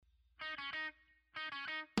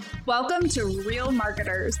Welcome to Real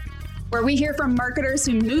Marketers, where we hear from marketers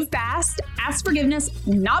who move fast, ask forgiveness,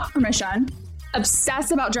 not permission,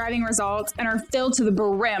 obsess about driving results, and are filled to the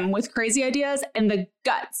brim with crazy ideas and the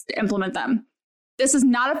guts to implement them. This is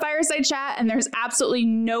not a fireside chat, and there's absolutely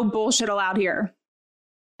no bullshit allowed here.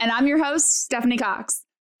 And I'm your host, Stephanie Cox.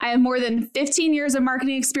 I have more than 15 years of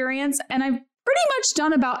marketing experience, and I've pretty much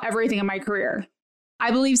done about everything in my career.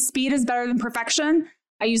 I believe speed is better than perfection.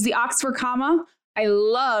 I use the Oxford comma. I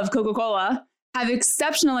love Coca-Cola, have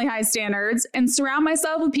exceptionally high standards, and surround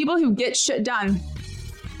myself with people who get shit done.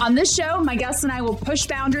 On this show, my guests and I will push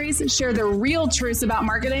boundaries, share the real truths about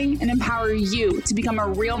marketing, and empower you to become a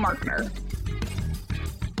real marketer.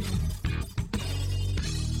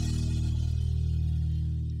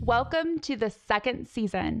 Welcome to the second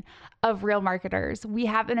season of Real Marketers. We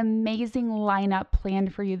have an amazing lineup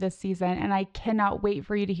planned for you this season, and I cannot wait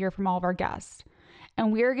for you to hear from all of our guests.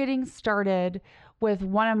 And we are getting started with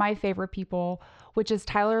one of my favorite people, which is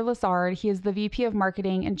Tyler Lessard. He is the VP of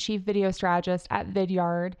Marketing and Chief Video Strategist at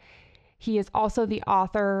Vidyard. He is also the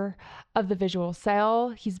author of The Visual Sale.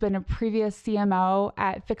 He's been a previous CMO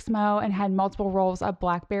at Fixmo and had multiple roles at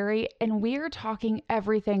BlackBerry. And we are talking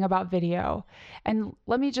everything about video. And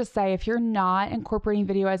let me just say, if you're not incorporating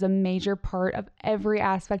video as a major part of every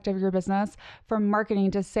aspect of your business, from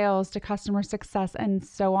marketing to sales to customer success and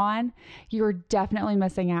so on, you're definitely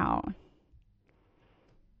missing out.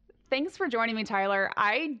 Thanks for joining me, Tyler.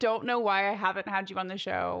 I don't know why I haven't had you on the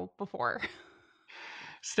show before.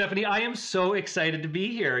 Stephanie, I am so excited to be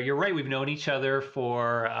here. You're right. We've known each other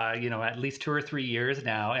for, at least 2 or 3 years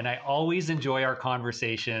now. And I always enjoy our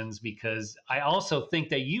conversations because I also think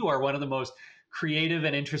that you are one of the most creative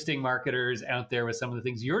and interesting marketers out there with some of the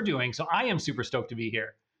things you're doing. So I am super stoked to be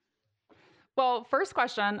here. Well, first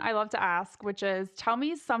question I love to ask, which is, tell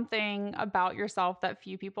me something about yourself that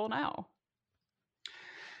few people know.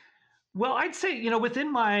 Well, I'd say,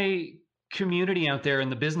 within my community out there in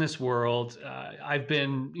the business world, I've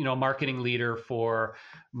been, a marketing leader for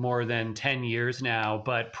more than 10 years now.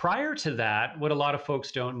 But prior to that, what a lot of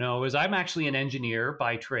folks don't know is I'm actually an engineer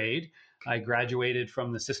by trade. I graduated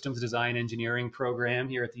from the Systems Design Engineering program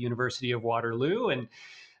here at the University of Waterloo and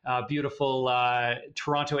beautiful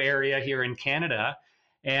Toronto area here in Canada.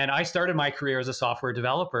 And I started my career as a software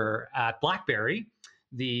developer at BlackBerry,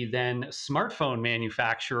 the then smartphone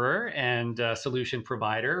manufacturer and solution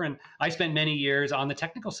provider. And I spent many years on the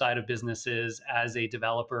technical side of businesses as a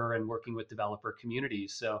developer and working with developer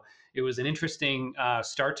communities. So it was an interesting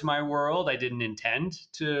start to my world. I didn't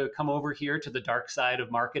intend to come over here to the dark side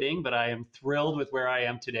of marketing, but I am thrilled with where I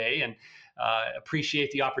am today and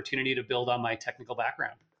appreciate the opportunity to build on my technical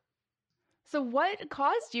background. So what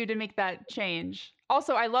caused you to make that change?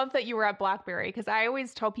 Also, I love that you were at BlackBerry because I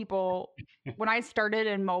always tell people when I started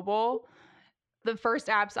in mobile, the first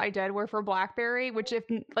apps I did were for BlackBerry, which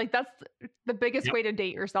that's the biggest way to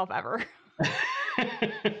date yourself ever.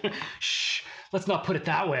 Shh, let's not put it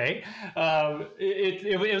that way.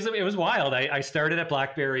 It was wild. I started at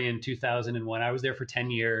BlackBerry in 2001. I was there for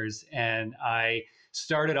 10 years and I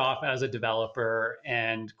started off as a developer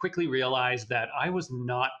and quickly realized that I was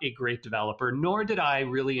not a great developer, nor did I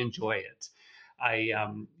really enjoy it. I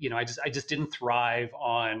just didn't thrive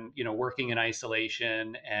on, working in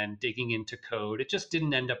isolation and digging into code. It just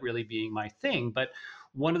didn't end up really being my thing. But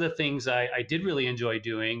one of the things I did really enjoy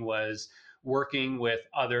doing was working with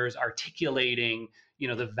others, articulating,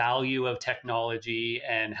 the value of technology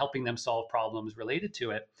and helping them solve problems related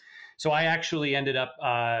to it. So I actually ended up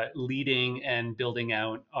leading and building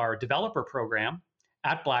out our developer program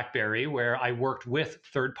at BlackBerry, where I worked with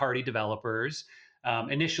third-party developers,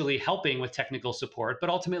 initially helping with technical support, but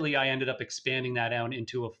ultimately I ended up expanding that out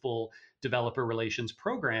into a full developer relations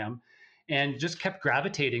program and just kept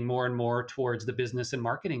gravitating more and more towards the business and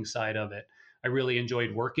marketing side of it. I really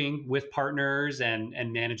enjoyed working with partners and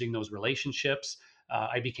managing those relationships.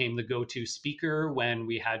 I became the go-to speaker when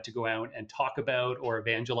we had to go out and talk about or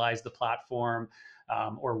evangelize the platform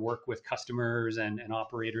or work with customers and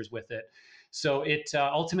operators with it. So it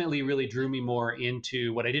ultimately really drew me more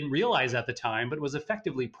into what I didn't realize at the time, but was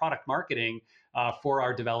effectively product marketing for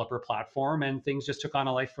our developer platform, and things just took on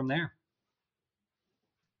a life from there.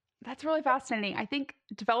 That's really fascinating. I think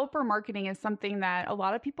developer marketing is something that a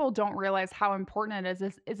lot of people don't realize how important it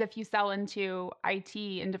is if you sell into IT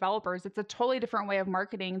and developers. It's a totally different way of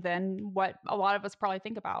marketing than what a lot of us probably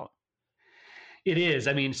think about. It is.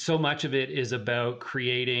 I mean, so much of it is about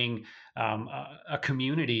creating a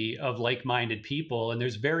community of like-minded people, and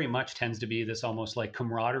there's very much tends to be this almost like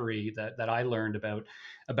camaraderie that I learned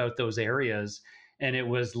about those areas. And it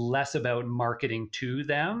was less about marketing to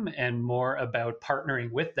them and more about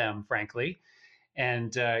partnering with them, frankly.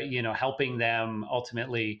 and helping them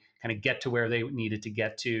ultimately kind of get to where they needed to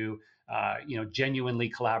get to. Genuinely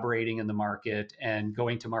collaborating in the market and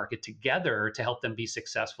going to market together to help them be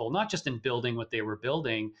successful, not just in building what they were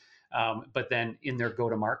building, but then in their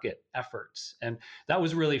go-to-market efforts. And that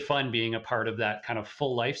was really fun being a part of that kind of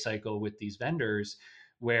full life cycle with these vendors,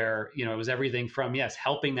 where it was everything from, yes,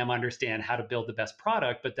 helping them understand how to build the best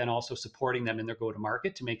product, but then also supporting them in their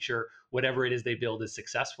go-to-market to make sure whatever it is they build is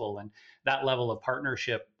successful. And that level of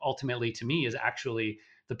partnership, ultimately, to me, is actually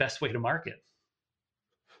the best way to market.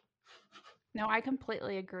 No, I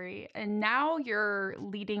completely agree. And now you're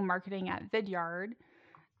leading marketing at Vidyard.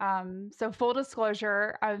 So full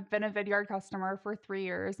disclosure, I've been a Vidyard customer for 3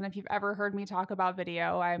 years, and if you've ever heard me talk about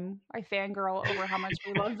video, I fangirl over how much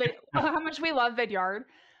we love how much we love Vidyard.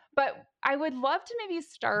 But I would love to maybe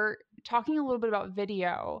start talking a little bit about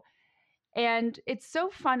video. And it's so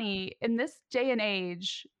funny in this day and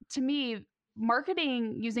age, to me,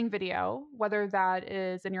 marketing using video, whether that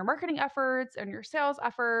is in your marketing efforts and your sales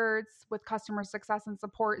efforts with customer success and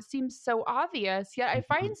support, seems so obvious. Yet I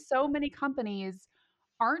find so many companies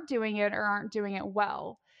aren't doing it or aren't doing it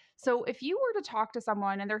well. So if you were to talk to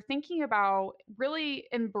someone and they're thinking about really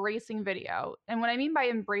embracing video, and what I mean by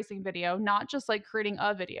embracing video, not just like creating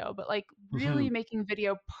a video, but like really making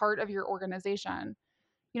video part of your organization,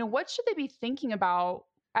 what should they be thinking about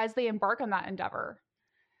as they embark on that endeavor?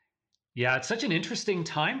 Yeah, it's such an interesting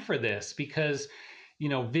time for this because,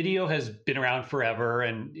 video has been around forever,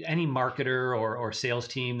 and any marketer or sales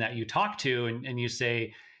team that you talk to and you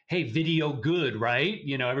say, hey, video good, right?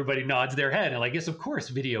 Everybody nods their head and like, yes, of course,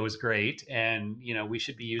 video is great. And, we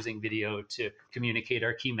should be using video to communicate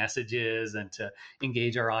our key messages and to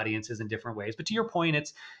engage our audiences in different ways. But to your point,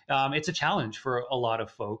 it's a challenge for a lot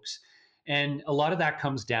of folks. And a lot of that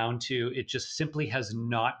comes down to it just simply has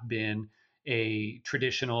not been a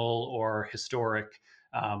traditional or historic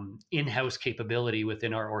in-house capability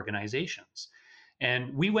within our organizations.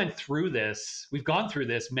 And we've gone through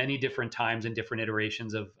this many different times in different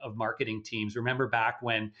iterations of marketing teams. Remember back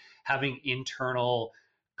when having internal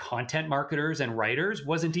content marketers and writers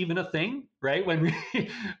wasn't even a thing, right?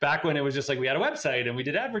 Back when it was just like we had a website and we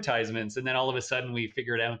did advertisements, and then all of a sudden we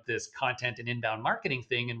figured out this content and inbound marketing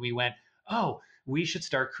thing, and we went, oh, we should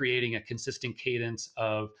start creating a consistent cadence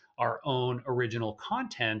of our own original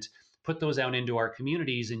content, put those out into our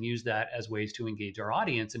communities, and use that as ways to engage our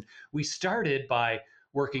audience. And we started by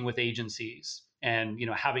working with agencies and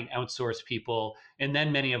having outsourced people. And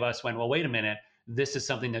then many of us went, well, wait a minute, this is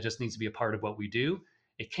something that just needs to be a part of what we do.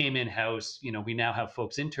 It came in-house. We now have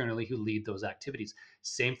folks internally who lead those activities.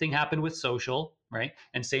 Same thing happened with social, right?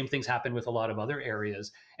 And same things happen with a lot of other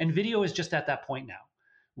areas. And video is just at that point now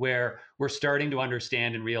where we're starting to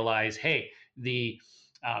understand and realize, hey,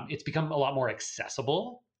 it's become a lot more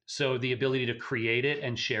accessible. So the ability to create it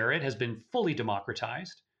and share it has been fully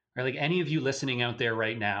democratized, right? Like any of you listening out there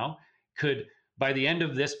right now could, by the end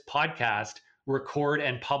of this podcast, record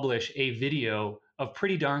and publish a video of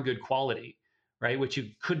pretty darn good quality, right? Which you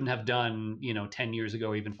couldn't have done, 10 years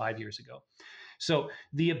ago, even 5 years ago. So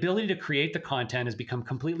the ability to create the content has become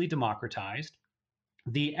completely democratized.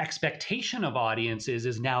 The expectation of audiences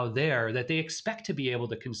is now there that they expect to be able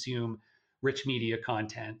to consume rich media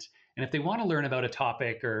content. And if they want to learn about a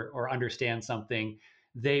topic or understand something,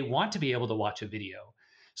 they want to be able to watch a video.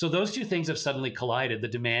 So those two things have suddenly collided. The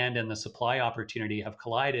demand and the supply opportunity have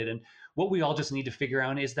collided. And what we all just need to figure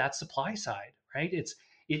out is that supply side, right? It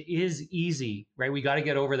is easy, right? We got to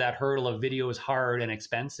get over that hurdle of video is hard and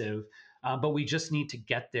expensive, but we just need to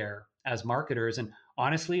get there as marketers. And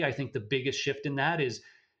honestly, I think the biggest shift in that is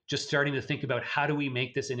just starting to think about how do we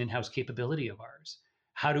make this an in-house capability of ours?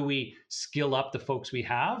 How do we skill up the folks we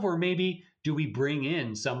have? Or maybe do we bring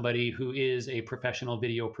in somebody who is a professional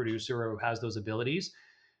video producer or who has those abilities?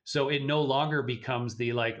 So it no longer becomes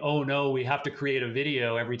the like, oh no, we have to create a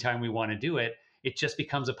video every time we want to do it. It just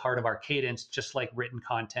becomes a part of our cadence, just like written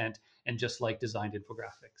content and just like designed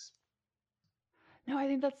infographics. No, I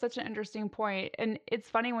think that's such an interesting point. And it's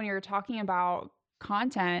funny when you're talking about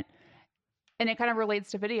content and it kind of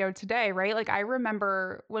relates to video today, right? Like I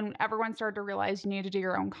remember when everyone started to realize you need to do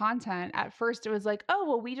your own content, at first it was like, oh,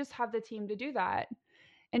 well, we just have the team to do that.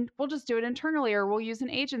 And we'll just do it internally or we'll use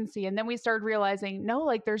an agency. And then we started realizing, no,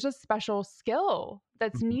 like there's a special skill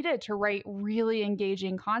that's needed to write really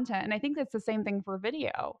engaging content. And I think that's the same thing for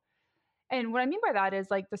video. And what I mean by that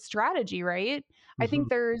is like the strategy, right? I think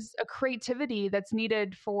there's a creativity that's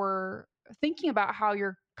needed for thinking about how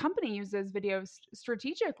your company uses videos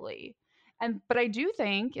strategically. But I do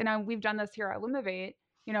think, and we've done this here at Lumavate,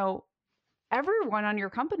 everyone on your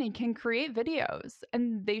company can create videos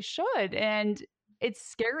and they should. And it's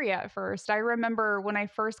scary at first. I remember when I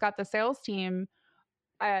first got the sales team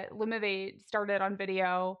at Lumavate started on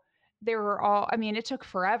video, they were all, I mean, it took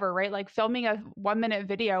forever, right? Like filming a 1 minute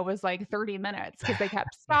video was like 30 minutes because they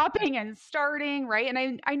kept stopping and starting, right?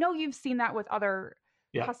 And I know you've seen that with other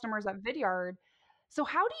Yeah. customers at Vidyard. So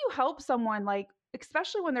how do you help someone like,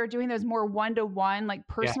 especially when they're doing those more one-to-one, like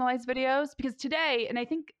Yeah. personalized videos? Because today, and I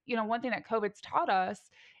think, one thing that COVID's taught us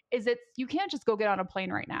is you can't just go get on a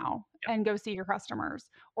plane right now Yeah. and go see your customers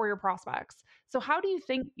or your prospects. So how do you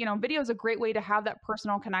think, video is a great way to have that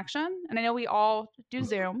personal connection? And I know we all do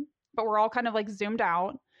Zoom, but we're all kind of like zoomed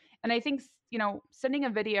out. And I think, sending a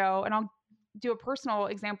video, and I'll do a personal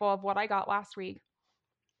example of what I got last week,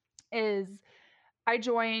 is I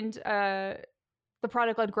joined the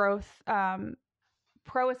product led growth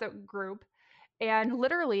pro group. And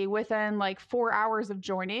literally within like 4 hours of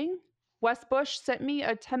joining, Wes Bush sent me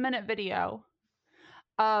a 10-minute video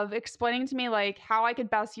of explaining to me like how I could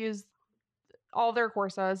best use all their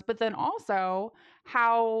courses, but then also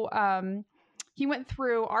how he went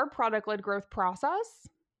through our product led growth process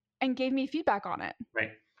and gave me feedback on it.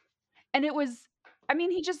 Right. And it was, I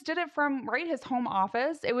mean, he just did it from his home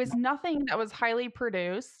office. It was nothing that was highly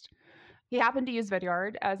produced. He happened to use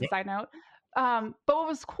Vidyard as a side note. But what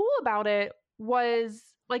was cool about it was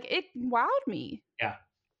like it wowed me. Yeah.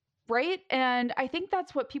 Right. And I think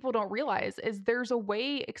that's what people don't realize is there's a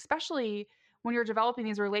way, especially when you're developing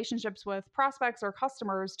these relationships with prospects or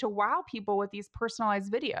customers, to wow people with these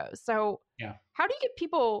personalized videos. So how do you get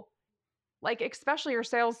people, like especially your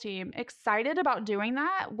sales team, excited about doing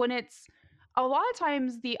that when it's a lot of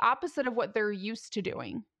times the opposite of what they're used to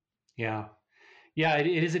doing? Yeah. Yeah,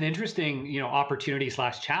 it is an interesting, opportunity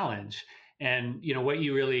 / challenge. And, what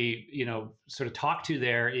you really, sort of talk to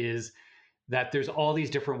there is that there's all these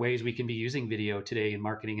different ways we can be using video today in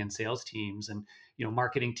marketing and sales teams, and,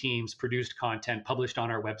 marketing teams produced content published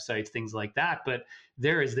on our websites, things like that. But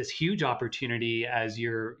there is this huge opportunity as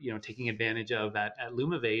you're, taking advantage of at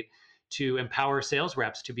Lumavate to empower sales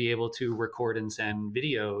reps to be able to record and send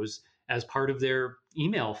videos as part of their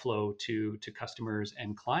email flow to customers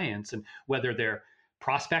and clients. And whether they're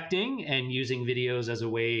prospecting and using videos as a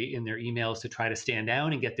way in their emails to try to stand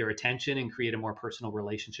out and get their attention and create a more personal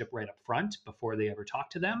relationship right up front before they ever talk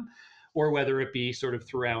to them, or whether it be sort of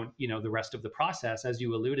throughout, the rest of the process, as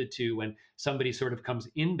you alluded to, when somebody sort of comes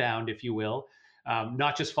inbound, if you will,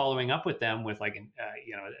 not just following up with them with like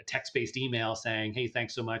a text-based email saying, hey,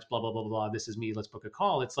 thanks so much, blah blah blah blah, this is me, let's book a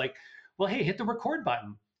call. It's like, well, hey, hit the record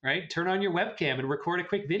button, right? Turn on your webcam and record a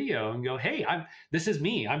quick video and go, hey, this is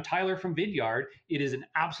me. I'm Tyler from Vidyard. It is an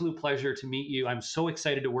absolute pleasure to meet you. I'm so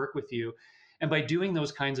excited to work with you. And by doing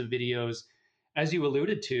those kinds of videos, as you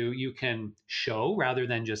alluded to, you can show rather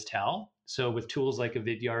than just tell. So with tools like a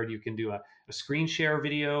Vidyard, you can do a screen share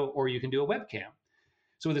video, or you can do a webcam.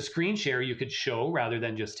 So with a screen share, you could show rather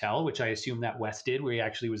than just tell, which I assume that Wes did, where he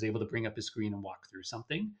actually was able to bring up his screen and walk through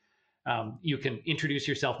something. You can introduce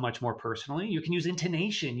yourself much more personally. You can use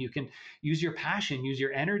intonation. You can use your passion, use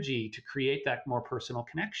your energy to create that more personal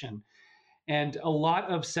connection. And a lot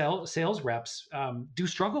of sales reps do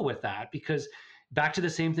struggle with that, because back to the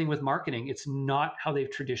same thing with marketing, it's not how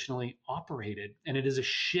they've traditionally operated. And it is a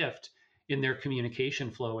shift in their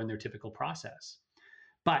communication flow and their typical process.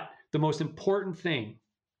 But the most important thing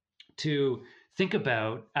to think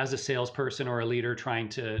about as a salesperson or a leader trying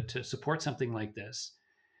to support something like this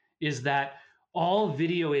is that all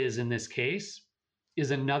video is in this case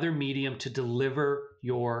is another medium to deliver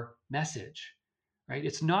your message, right?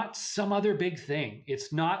 It's not some other big thing.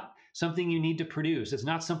 It's not something you need to produce. It's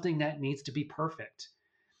not something that needs to be perfect.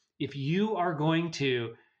 If you are going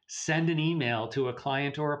to send an email to a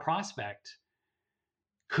client or a prospect,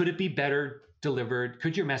 could it be better delivered?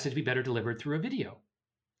 Could your message be better delivered through a video?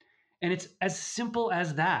 And it's as simple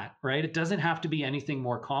as that, right? It doesn't have to be anything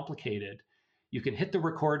more complicated. You can hit the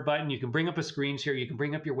record button, you can bring up a screen share, you can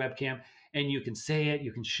bring up your webcam, and you can say it,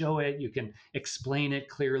 you can show it, you can explain it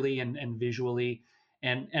clearly and visually.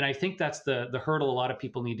 And I think that's the hurdle a lot of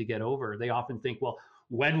people need to get over. They often think, well,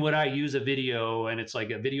 when would I use a video? And it's like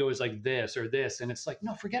a video is like this or this. And it's like,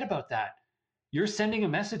 no, forget about that. You're sending a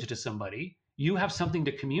message to somebody. You have something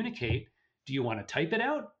to communicate. Do you want to type it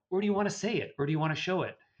out, or do you want to say it, or do you want to show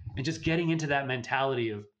it? And just getting into that mentality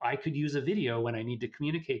of, I could use a video when I need to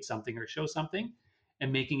communicate something or show something,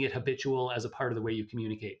 and making it habitual as a part of the way you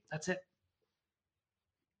communicate. That's it.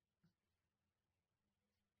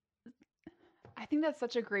 I think that's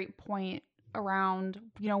such a great point around,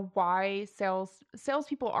 why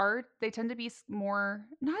salespeople they tend to be more,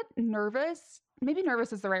 not nervous. Maybe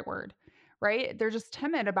nervous is the right word, right? They're just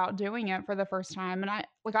timid about doing it for the first time. And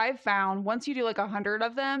I've found once you do like 100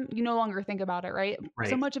 of them, you no longer think about it, right? So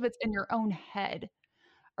Right. much of it's in your own head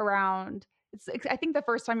around I think the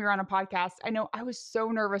first time you're on a podcast, I know I was so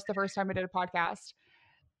nervous the first time I did a podcast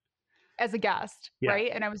as a guest, Yeah.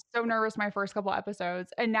 right? And I was so nervous my first couple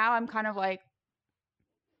episodes. And now I'm kind of like,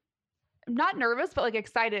 I'm not nervous, but like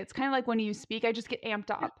excited. It's kind of like when you speak, I just get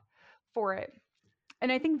amped up for it.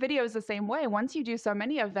 And I think video is the same way. Once you do so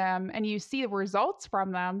many of them and you see the results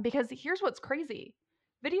from them, because here's what's crazy,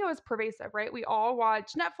 video is pervasive, right? We all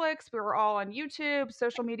watch Netflix, we were all on YouTube,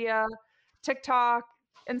 social media, TikTok,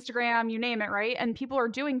 Instagram, you name it, right? And people are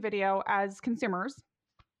doing video as consumers.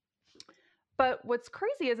 But what's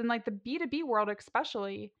crazy is in like the B2B world,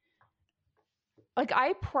 especially, like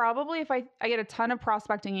I probably, if I get a ton of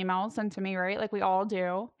prospecting emails sent to me, right? Like we all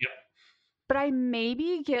do. Yep. But I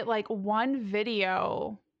maybe get like one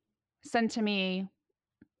video sent to me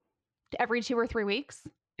every 2 or 3 weeks.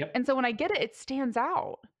 Yep. And so when I get it, it stands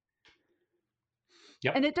out.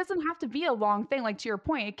 Yep. And it doesn't have to be a long thing. Like to your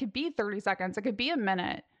point, it could be 30 seconds. It could be a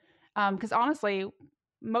minute. Because honestly,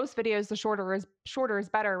 most videos, the shorter is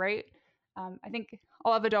better, right? I think a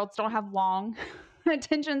lot of adults don't have long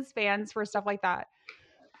attention spans for stuff like that.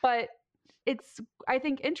 But it's, I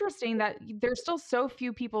think, interesting that there's still so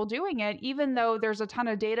few people doing it, even though there's a ton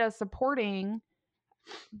of data supporting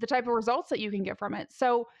the type of results that you can get from it.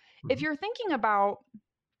 So if you're thinking about,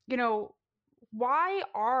 you know, why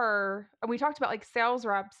are, and we talked about like sales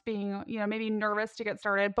reps being, you know, maybe nervous to get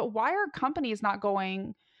started, but why are companies not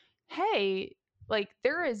going, hey, like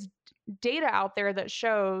there is data out there that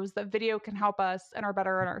shows that video can help us and are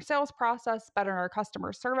better in our sales process, better in our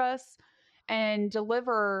customer service, and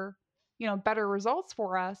deliver, you know, better results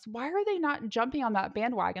for us? Why are they not jumping on that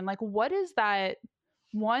bandwagon? Like, what is that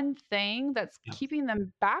one thing that's keeping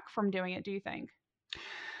them back from doing it, do you think?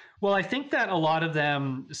 Well, I think that a lot of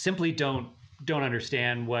them simply don't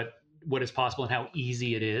understand what is possible and how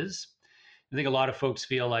easy it is. I think a lot of folks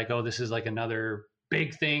feel like, oh, this is like another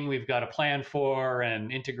big thing we've got to plan for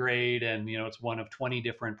and integrate, and you know, it's one of 20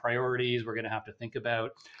 different priorities we're going to have to think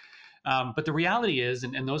about. But the reality is,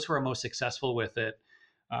 and those who are most successful with it,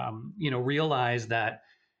 you know, realize that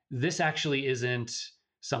this actually isn't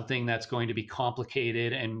something that's going to be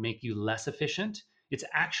complicated and make you less efficient. It's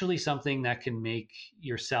actually something that can make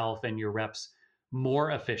yourself and your reps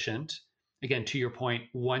more efficient. Again, to your point,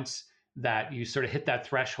 once that you sort of hit that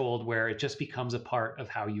threshold where it just becomes a part of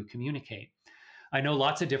how you communicate. I know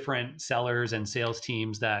lots of different sellers and sales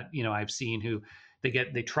teams that, you know, I've seen who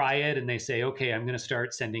they try it and they say, okay, I'm going to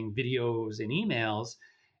start sending videos and emails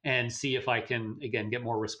and see if I can, again, get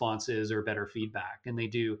more responses or better feedback. And they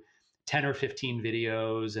do 10 or 15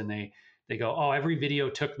 videos and they go, oh, every video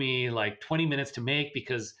took me like 20 minutes to make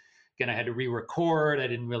because, again, I had to re-record. I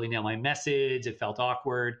didn't really nail my message. It felt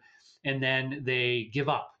awkward. And then they give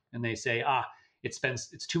up and they say,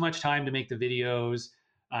 it's too much time to make the videos.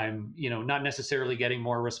 I'm, you know, not necessarily getting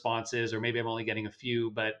more responses, or maybe I'm only getting a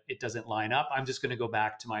few, but it doesn't line up. I'm just going to go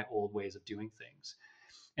back to my old ways of doing things.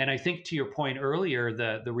 And I think to your point earlier,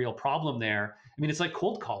 the real problem there, I mean, it's like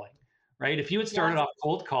cold calling, right? If you had started off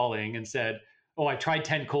cold calling and said, oh, I tried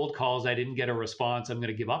 10 cold calls, I didn't get a response, I'm going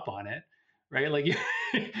to give up on it, right? Like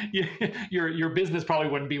your business probably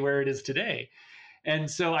wouldn't be where it is today. And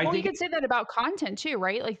so I think you could say that about content too,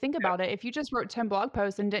 right? Like think about it. If you just wrote 10 blog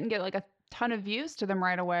posts and didn't get like a ton of views to them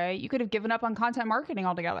right away, you could have given up on content marketing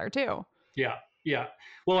altogether too. Yeah. Yeah.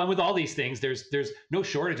 Well, and with all these things, there's no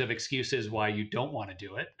shortage of excuses why you don't want to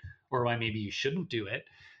do it or why maybe you shouldn't do it.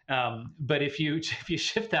 But if you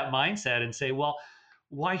shift that mindset and say, well,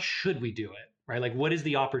 why should we do it? Right? Like, what is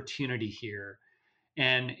the opportunity here?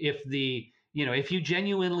 And if if you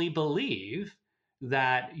genuinely believe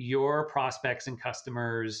that your prospects and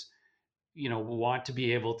customers, you know, want to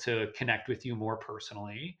be able to connect with you more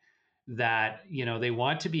personally, that, you know, they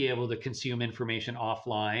want to be able to consume information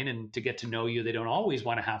offline and to get to know you. They don't always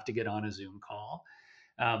want to have to get on a Zoom call.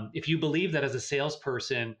 If you believe that as a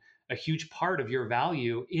salesperson, a huge part of your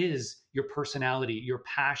value is your personality, your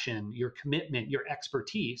passion, your commitment, your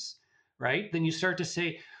expertise, right? Then you start to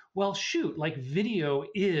say, well, shoot, like video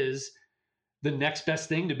is the next best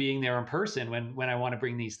thing to being there in person when I want to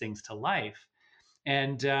bring these things to life.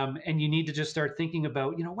 And you need to just start thinking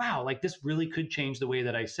about, you know, wow, like this really could change the way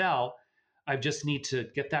that I sell. I just need to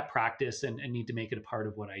get that practice and need to make it a part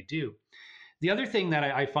of what I do. The other thing that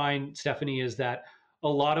I find, Stephanie, is that a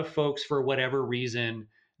lot of folks, for whatever reason,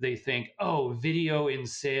 they think, oh, video in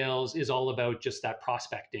sales is all about just that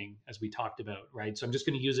prospecting, as we talked about, right? So I'm just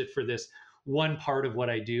going to use it for this one part of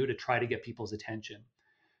what I do to try to get people's attention.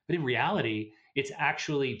 But in reality, it's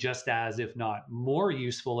actually just as, if not more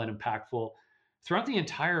useful and impactful throughout the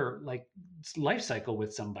entire like life cycle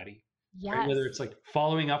with somebody, right? Whether it's Yes. like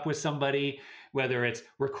following up with somebody, whether it's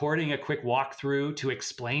recording a quick walkthrough to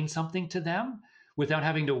explain something to them without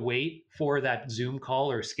having to wait for that Zoom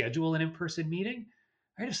call or schedule an in-person meeting,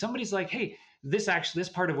 right? If somebody's like, hey, this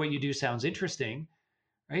part of what you do sounds interesting,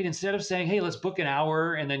 right? Instead of saying, hey, let's book an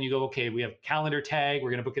hour, and then you go, okay, we have calendar tag, we're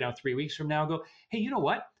going to book it out 3 weeks from now. Go, hey, you know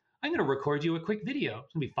what? I'm going to record you a quick video.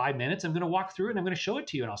 It's going to be 5 minutes. I'm going to walk through it and I'm going to show it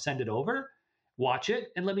to you and I'll send it over, watch it,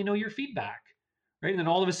 and let me know your feedback, right? And then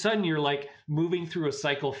all of a sudden you're like moving through a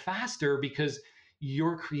cycle faster because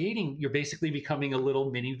you're basically becoming a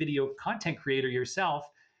little mini video content creator yourself,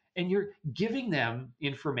 and you're giving them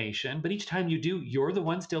information. But each time you do, you're the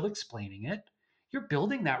one still explaining it. You're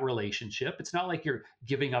building that relationship. It's not like you're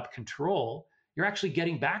giving up control. You're actually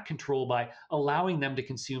getting back control by allowing them to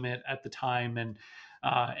consume it at the time and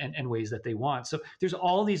ways that they want. So there's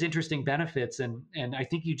all these interesting benefits, and I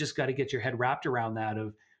think you just got to get your head wrapped around that.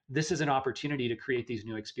 Of this is an opportunity to create these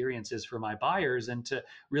new experiences for my buyers and to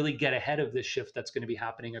really get ahead of this shift that's going to be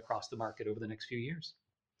happening across the market over the next few years.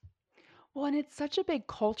 Well, and it's such a big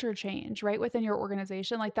culture change, right, within your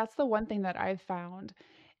organization. Like that's the one thing that I've found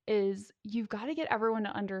is you've got to get everyone to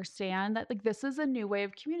understand that like this is a new way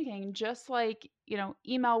of communicating, just like,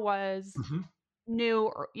 email was Mm-hmm. new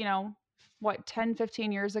or, what, 10,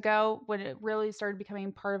 15 years ago when it really started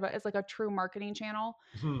becoming part of it as like a true marketing channel.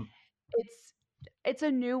 Mm-hmm. It's it's a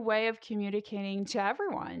new way of communicating to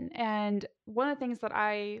everyone. And one of the things that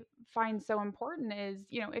I find so important is,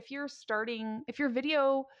 if you're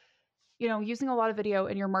video, using a lot of video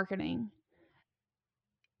in your marketing,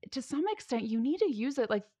 to some extent you need to use it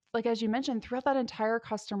like as you mentioned throughout that entire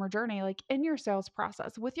customer journey, like in your sales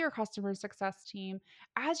process with your customer success team,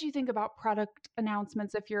 as you think about product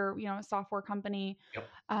announcements if you're, a software company, Yep.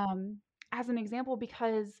 um, as an example,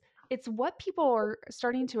 because it's what people are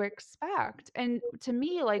starting to expect. And to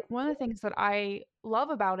me, like one of the things that I love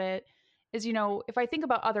about it is, if I think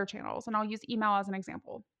about other channels, and I'll use email as an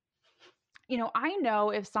example, I know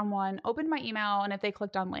if someone opened my email and if they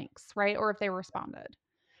clicked on links, right, or if they responded.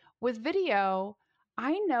 With video,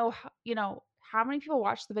 I know how many people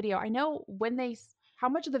watched the video. I know how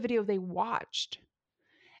much of the video they watched.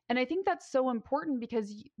 And I think that's so important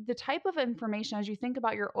because the type of information, as you think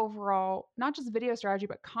about your overall, not just video strategy,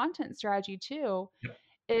 but content strategy too, Yep.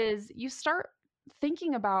 is you start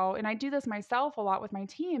thinking about, and I do this myself a lot with my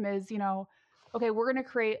team, is, okay, we're going to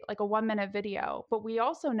create like a 1 minute video, but we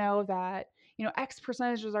also know that, X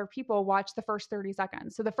percentages of our people watch the first 30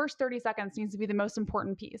 seconds. So the first 30 seconds needs to be the most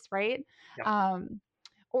important piece, right? Yep. Um,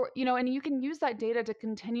 and you can use that data to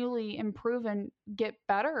continually improve and get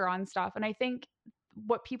better on stuff. And I think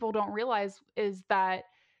what people don't realize is that,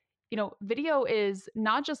 video is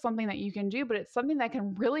not just something that you can do, but it's something that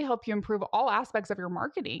can really help you improve all aspects of your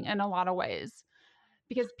marketing in a lot of ways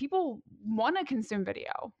because people want to consume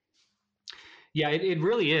video. Yeah, it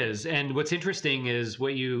really is. And what's interesting is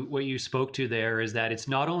what you spoke to there is that it's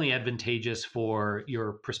not only advantageous for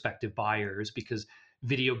your prospective buyers because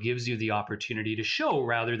video gives you the opportunity to show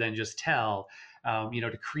rather than just tell,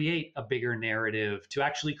 to create a bigger narrative, to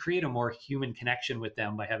actually create a more human connection with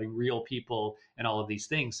them by having real people and all of these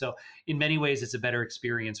things. So in many ways, it's a better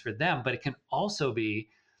experience for them, but it can also be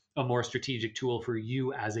a more strategic tool for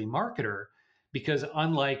you as a marketer because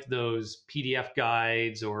unlike those PDF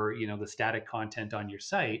guides or the static content on your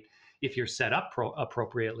site, if you're set up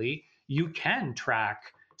appropriately, you can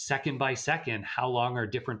track second by second how long are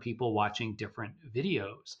different people watching different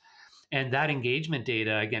videos. And that engagement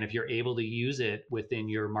data, again, if you're able to use it within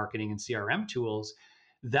your marketing and CRM tools,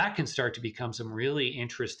 that can start to become some really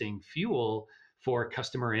interesting fuel for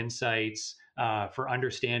customer insights, for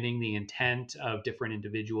understanding the intent of different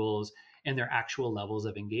individuals and their actual levels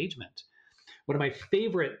of engagement. One of my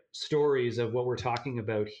favorite stories of what we're talking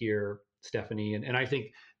about here, Stephanie, and I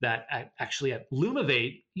think that actually at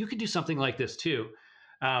Lumavate, you could do something like this too.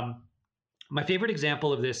 Um, my favorite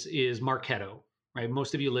example of this is Marketo, right?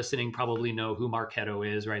 Most of you listening probably know who Marketo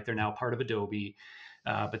is, right? They're now part of Adobe,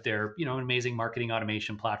 but they're an amazing marketing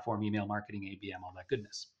automation platform, email marketing, ABM, all that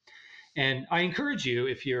goodness. And I encourage you,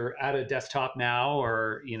 if you're at a desktop now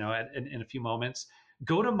or in a few moments,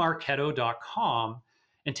 go to marketo.com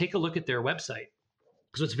and take a look at their website.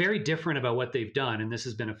 So it's very different about what they've done, and this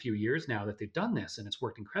has been a few years now that they've done this, and it's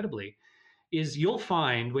worked incredibly. Is you'll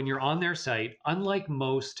find when you're on their site, unlike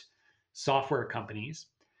most software companies,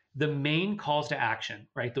 the main calls to action,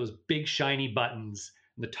 right? Those big shiny buttons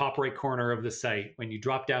in the top right corner of the site, when you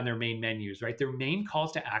drop down their main menus, right? Their main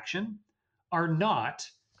calls to action are not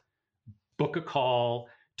book a call,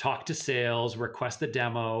 talk to sales, request a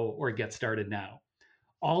demo, or get started now.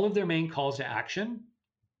 All of their main calls to action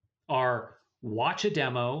are watch a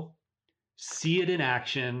demo, see it in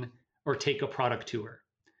action, or take a product tour,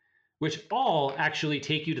 which all actually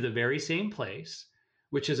take you to the very same place,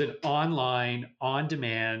 which is an online, on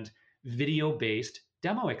demand, video based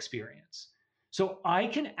demo experience. So I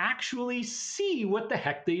can actually see what the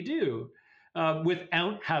heck they do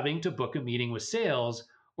without having to book a meeting with sales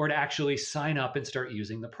or to actually sign up and start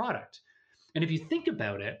using the product. And if you think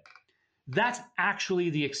about it, that's actually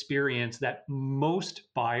the experience that most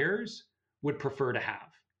buyers would prefer to have.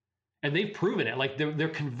 And they've proven it. Like their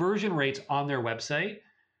conversion rates on their website,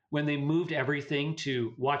 when they moved everything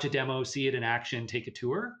to watch a demo, see it in action, take a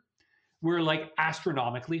tour, were like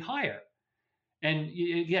astronomically higher. And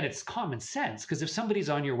again, it's common sense, because if somebody's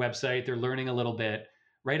on your website, they're learning a little bit,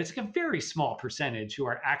 right? It's like a very small percentage who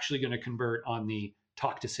are actually going to convert on the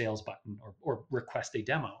talk to sales button or request a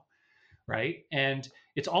demo, right? And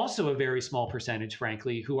it's also a very small percentage,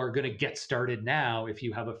 frankly, who are going to get started now if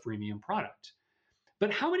you have a freemium product.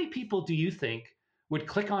 But how many people do you think would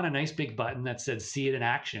click on a nice big button that said see it in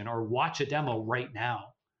action or watch a demo right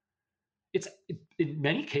now? In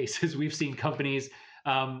many cases, we've seen companies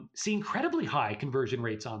see incredibly high conversion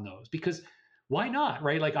rates on those, because why not,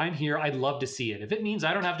 right? Like, I'm here, I'd love to see it. If it means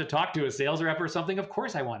I don't have to talk to a sales rep or something, of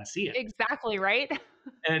course I want to see it. Exactly, right?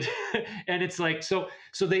 And and it's like, so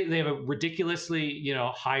they have a ridiculously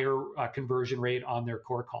higher conversion rate on their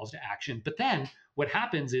core calls to action. But then what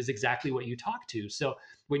happens is exactly what you talk to. So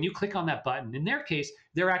when you click on that button, in their case,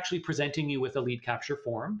 they're actually presenting you with a lead capture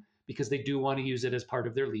form, because they do want to use it as part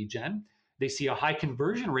of their lead gen. They see a high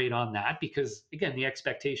conversion rate on that because, again, the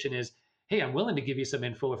expectation is, hey, I'm willing to give you some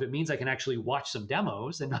info if it means I can actually watch some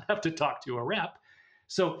demos and not have to talk to a rep.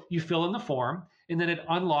 So you fill in the form, and then it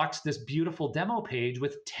unlocks this beautiful demo page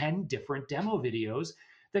with 10 different demo videos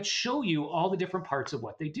that show you all the different parts of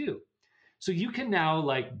what they do. So you can now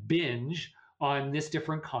like binge on this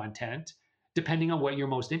different content depending on what you're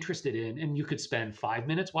most interested in. And you could spend 5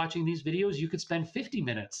 minutes watching these videos. You could spend 50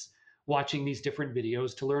 minutes watching these different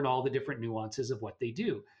videos to learn all the different nuances of what they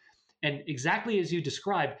do. And exactly as you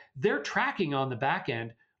described, they're tracking on the back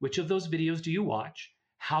end, which of those videos do you watch?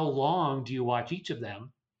 How long do you watch each of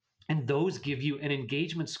them? And those give you an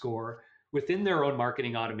engagement score within their own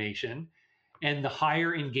marketing automation. And the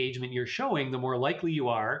higher engagement you're showing, the more likely you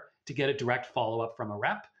are to get a direct follow-up from a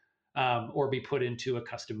rep or be put into a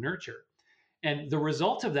custom nurture. And the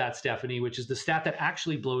result of that, Stephanie, which is the stat that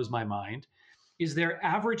actually blows my mind, is their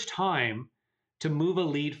average time to move a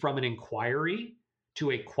lead from an inquiry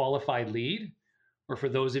to a qualified lead, or for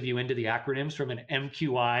those of you into the acronyms, from an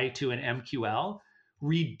MQI to an MQL,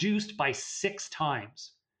 reduced by 6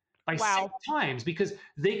 times. By Wow. 6 times, because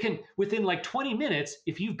they can, within like 20 minutes,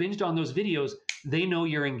 if you've binged on those videos, they know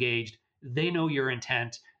you're engaged, they know your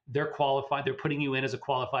intent, they're qualified, they're putting you in as a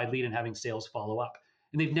qualified lead and having sales follow up.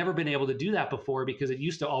 And they've never been able to do that before, because it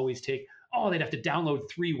used to always take, they'd have to download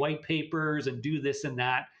 3 white papers and do this and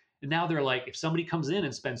that. And now they're like, if somebody comes in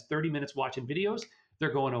and spends 30 minutes watching videos,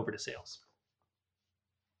 they're going over to sales.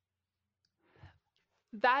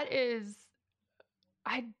 That is,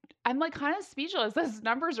 I'm like kind of speechless. Those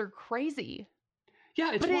numbers are crazy.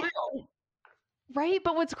 Yeah, it's wild. Right?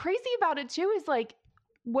 But what's crazy about it too is like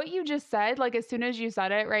what you just said, like as soon as you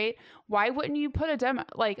said it, right? Why wouldn't you put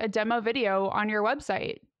a demo video on your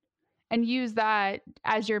website and use that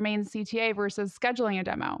as your main CTA versus scheduling a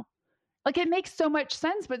demo? Like, it makes so much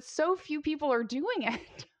sense, but so few people are doing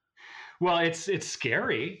it. Well, it's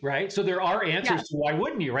scary, right? So there are answers to why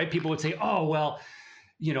wouldn't you, right? People would say, "Oh, well,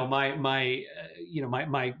 my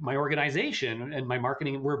organization and my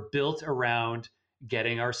marketing, we're built around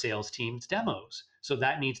getting our sales teams demos. So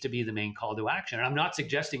that needs to be the main call to action." And I'm not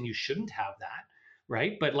suggesting you shouldn't have that,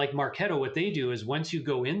 right? But like Marketo, what they do is once you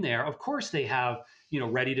go in there, of course they have,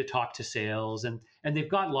 ready to talk to sales, and they've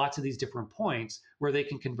got lots of these different points where they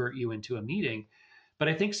can convert you into a meeting. But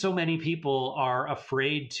I think so many people are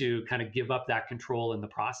afraid to kind of give up that control in the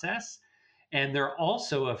process. And they're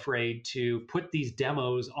also afraid to put these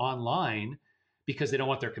demos online because they don't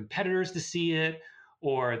want their competitors to see it,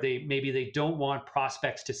 or maybe they don't want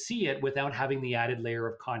prospects to see it without having the added layer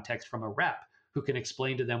of context from a rep who can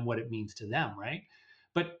explain to them what it means to them, right?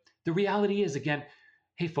 But the reality is, again,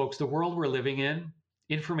 hey, folks, the world we're living in,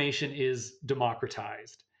 information is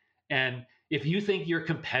democratized. And if you think your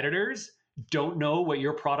competitors don't know what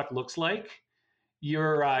your product looks like,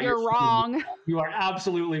 you're wrong. You are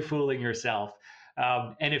absolutely fooling yourself.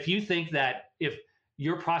 And if you think that if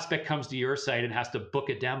your prospect comes to your site and has to book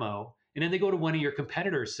a demo, and then they go to one of your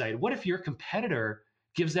competitors' site, what if your competitor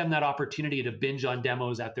gives them that opportunity to binge on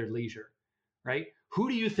demos at their leisure? right? Who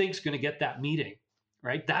do you think's going to get that meeting,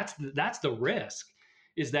 right? That's the risk,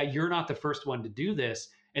 is that you're not the first one to do this,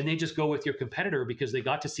 and they just go with your competitor because they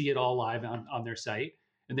got to see it all live on their site,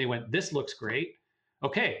 and they went, this looks great.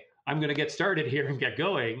 Okay, I'm going to get started here and get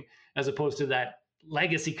going, as opposed to that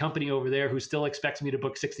legacy company over there who still expects me to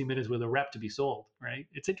book 60 minutes with a rep to be sold, right?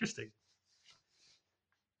 It's interesting.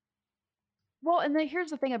 Well, and then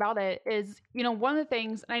here's the thing about it is, one of the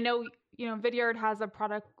things, and I know, Vidyard has a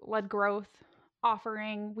product-led growth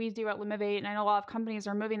offering. We do at Limivate, and I know a lot of companies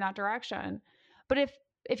are moving that direction. But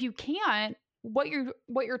if you can't, what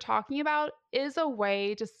you're talking about is a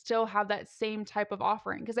way to still have that same type of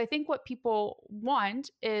offering. Because I think what people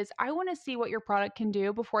want is, I want to see what your product can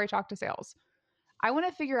do before I talk to sales. I want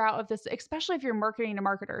to figure out if this, especially if you're marketing to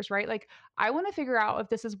marketers, right? Like, I want to figure out if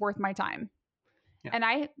this is worth my time. Yeah. And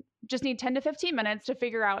I just need 10 to 15 minutes to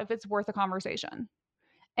figure out if it's worth a conversation.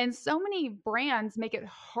 And so many brands make it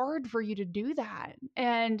hard for you to do that.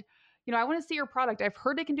 And, I want to see your product. I've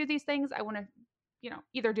heard it can do these things. I want to,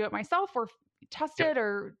 either do it myself or test Yep. it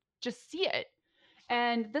or just see it.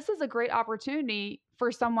 And this is a great opportunity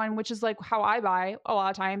for someone, which is like how I buy a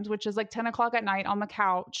lot of times, which is like 10 o'clock at night on the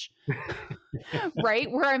couch, right?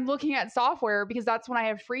 Where I'm looking at software because that's when I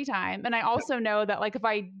have free time. And I also know that, like, if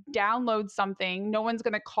I download something, no one's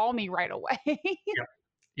going to call me right away.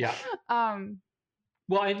 Yeah.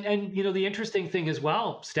 Well, and the interesting thing as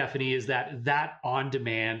well, Stephanie, is that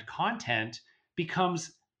on-demand content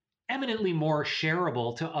becomes eminently more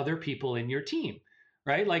shareable to other people in your team,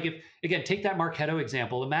 right? Like, if, again, take that Marketo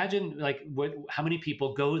example. Imagine, like, how many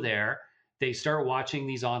people go there, they start watching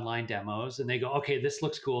these online demos, and they go, okay, this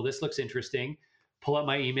looks cool, this looks interesting. Pull up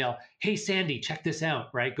my email. Hey, Sandy, check this out,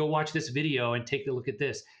 right? Go watch this video and take a look at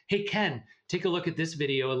this. Hey, Ken, take a look at this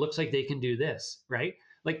video. It looks like they can do this, right?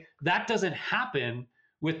 Like, that doesn't happen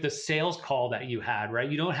with the sales call that you had, right?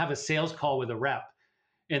 You don't have a sales call with a rep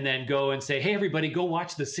and then go and say, hey, everybody, go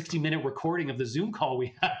watch the 60-minute recording of the Zoom call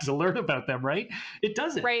we had to learn about them, right? It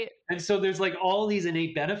doesn't. Right. And so there's like all these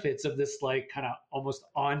innate benefits of this, like, kind of almost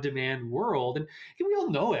on-demand world. And we all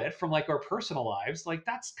know it from, like, our personal lives. Like,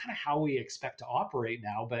 that's kind of how we expect to operate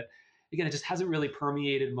now. But again, it just hasn't really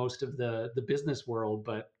permeated most of the business world,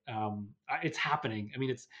 but it's happening. I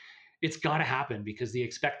mean, it's got to happen because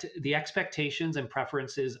the expectations and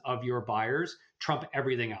preferences of your buyers trump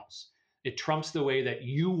everything else. It trumps the way that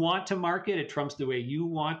you want to market. It trumps the way you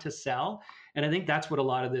want to sell. And I think that's what a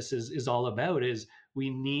lot of this is all about, is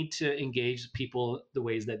we need to engage people the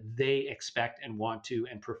ways that they expect and want to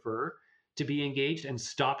and prefer to be engaged, and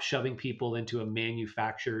stop shoving people into a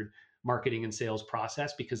manufactured marketing and sales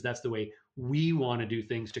process, because that's the way we want to do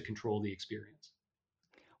things to control the experience.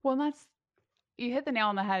 Well, you hit the nail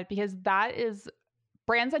on the head, because that is,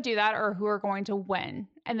 brands that do that are who are going to win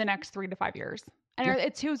in the next 3 to 5 years. And Yeah.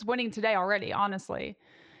 it's who's winning today already, honestly,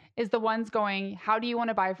 is the ones going, how do you want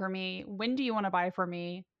to buy from me? When do you want to buy from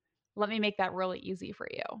me? Let me make that really easy for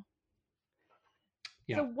you.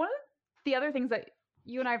 Yeah. So one of the other things that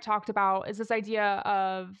you and I have talked about is this idea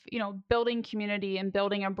of, building community and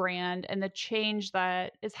building a brand, and the change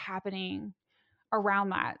that is happening around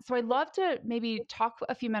that. So I'd love to maybe talk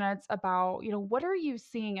a few minutes about, what are you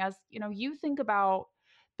seeing as, you think about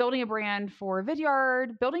building a brand for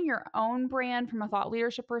Vidyard, building your own brand from a thought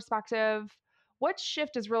leadership perspective. What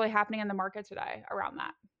shift is really happening in the market today around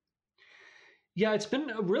that? Yeah, it's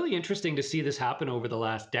been really interesting to see this happen over the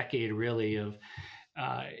last decade, really, and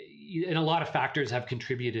a lot of factors have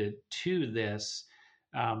contributed to this,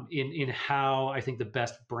 in how I think the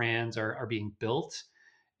best brands are being built.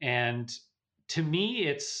 And to me,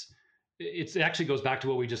 it actually goes back to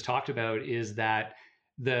what we just talked about, is that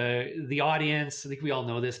the audience, I think we all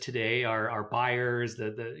know this today, our buyers,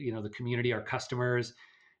 the community, our customers,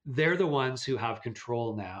 they're the ones who have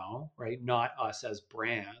control now, right? Not us as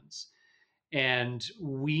brands. And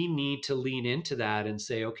we need to lean into that and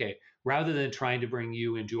say, okay, rather than trying to bring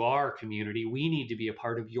you into our community, we need to be a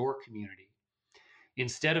part of your community.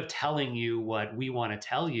 Instead of telling you what we want to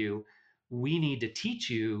tell you, we need to teach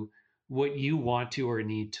you what you want to or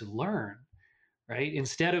need to learn, right?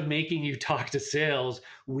 Instead of making you talk to sales,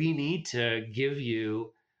 we need to give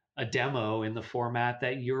you a demo in the format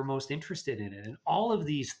that you're most interested in it. And all of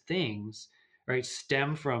these things, right,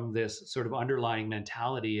 stem from this sort of underlying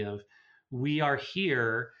mentality of, we are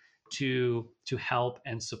here to help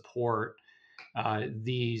and support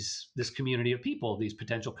this community of people, these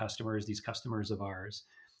potential customers, these customers of ours.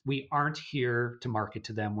 We aren't here to market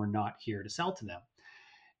to them. We're not here to sell to them.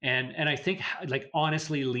 And I think, like,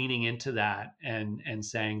 honestly leaning into that and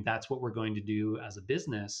saying that's what we're going to do as a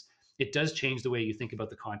business, it does change the way you think about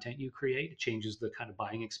the content you create. It changes the kind of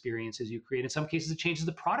buying experiences you create. In some cases, it changes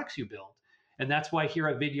the products you build And that's why here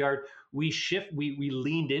at Vidyard, we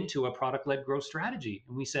leaned into a product-led growth strategy.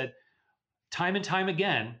 And we said, time and time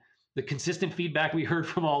again, the consistent feedback we heard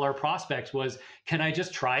from all our prospects was, can I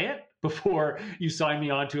just try it before you sign me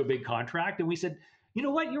on to a big contract? And we said, you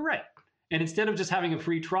know what, you're right. And instead of just having a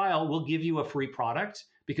free trial, we'll give you a free product,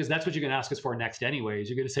 because that's what you're going to ask us for next anyways.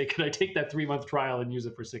 You're going to say, can I take that 3-month trial and use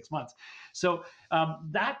it for 6 months? So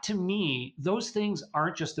that, to me, those things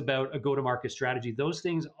aren't just about a go-to-market strategy. Those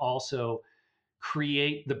things also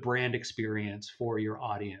create the brand experience for your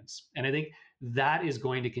audience. And I think that is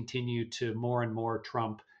going to continue to more and more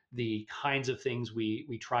trump the kinds of things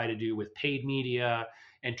we try to do with paid media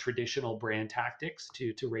and traditional brand tactics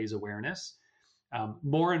to raise awareness.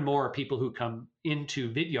 More and more people who come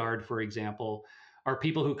into Vidyard, for example, are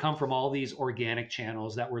people who come from all these organic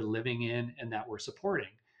channels that we're living in and that we're supporting,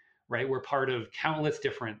 right? We're part of countless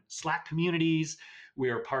different Slack communities. We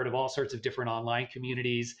are part of all sorts of different online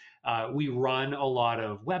communities. We run a lot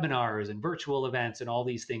of webinars and virtual events and all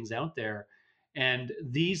these things out there. And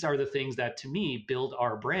these are the things that, to me, build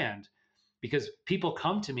our brand, because people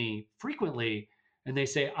come to me frequently and they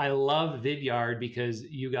say, I love Vidyard because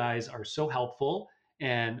you guys are so helpful,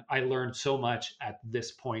 and I learned so much at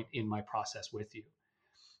this point in my process with you.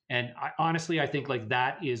 And honestly, I think like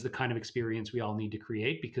that is the kind of experience we all need to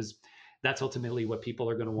create, because that's ultimately what people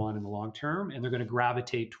are going to want in the long term. And they're going to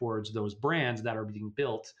gravitate towards those brands that are being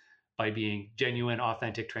built by being genuine,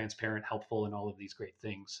 authentic, transparent, helpful, and all of these great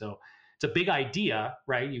things. So it's a big idea,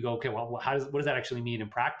 right? You go, okay, well, what does that actually mean in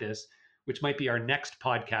practice? Which might be our next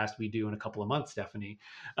podcast we do in a couple of months, Stephanie.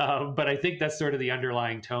 But I think that's sort of the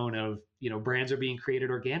underlying tone of, brands are being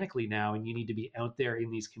created organically now, and you need to be out there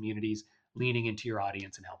in these communities, leaning into your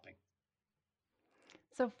audience and helping.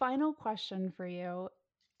 So final question for you.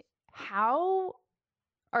 How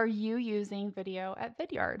are you using video at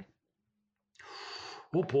Vidyard?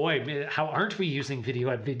 Oh boy, how aren't we using video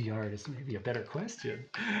at Vidyard is maybe a better question.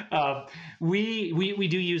 We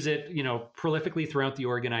do use it, prolifically throughout the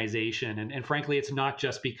organization. And frankly, it's not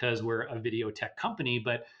just because we're a video tech company,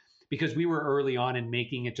 but because we were early on in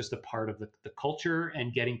making it just a part of the culture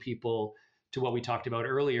and getting people to what we talked about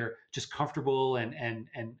earlier, just comfortable and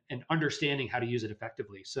understanding how to use it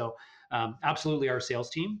effectively. So absolutely our sales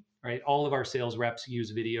team, right? All of our sales reps use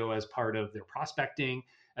video as part of their prospecting,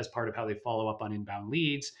 as part of how they follow up on inbound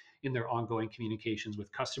leads, in their ongoing communications with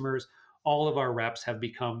customers. All of our reps have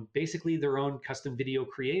become basically their own custom video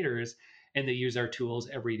creators, and they use our tools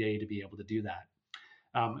every day to be able to do that.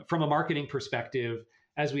 From a marketing perspective,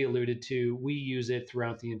 as we alluded to, we use it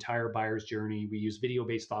throughout the entire buyer's journey. We use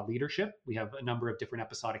video-based thought leadership. We have a number of different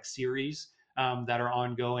episodic series that are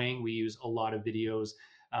ongoing. We use a lot of videos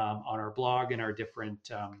on our blog and our different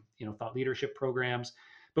thought leadership programs.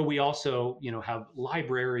 But we also, have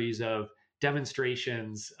libraries of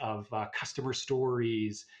demonstrations, of customer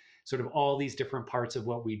stories, sort of all these different parts of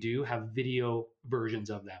what we do have video versions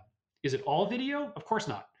of them. Is it all video? Of course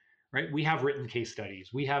not, right? We have written case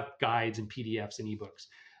studies. We have guides and PDFs and ebooks.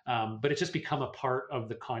 But it's just become a part of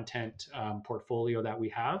the content portfolio that we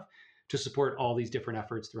have to support all these different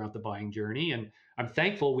efforts throughout the buying journey. And I'm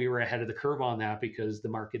thankful we were ahead of the curve on that, because the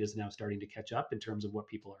market is now starting to catch up in terms of what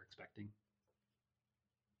people are expecting.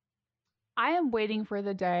 I am waiting for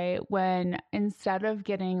the day when, instead of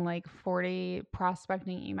getting like 40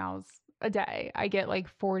 prospecting emails a day, I get like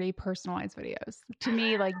 40 personalized videos. To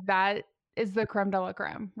me, like that is the creme de la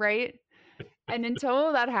creme, right? And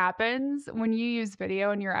until that happens, when you use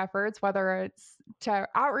video in your efforts, whether it's to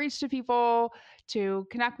outreach to people, to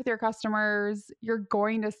connect with your customers, you're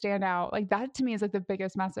going to stand out. Like that, to me, is like the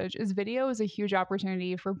biggest message, is video is a huge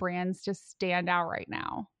opportunity for brands to stand out right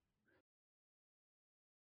now.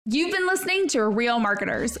 You've been listening to Real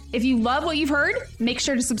Marketers. If you love what you've heard, make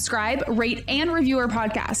sure to subscribe, rate, and review our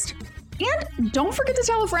podcast. And don't forget to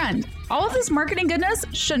tell a friend. All of this marketing goodness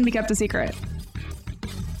shouldn't be kept a secret.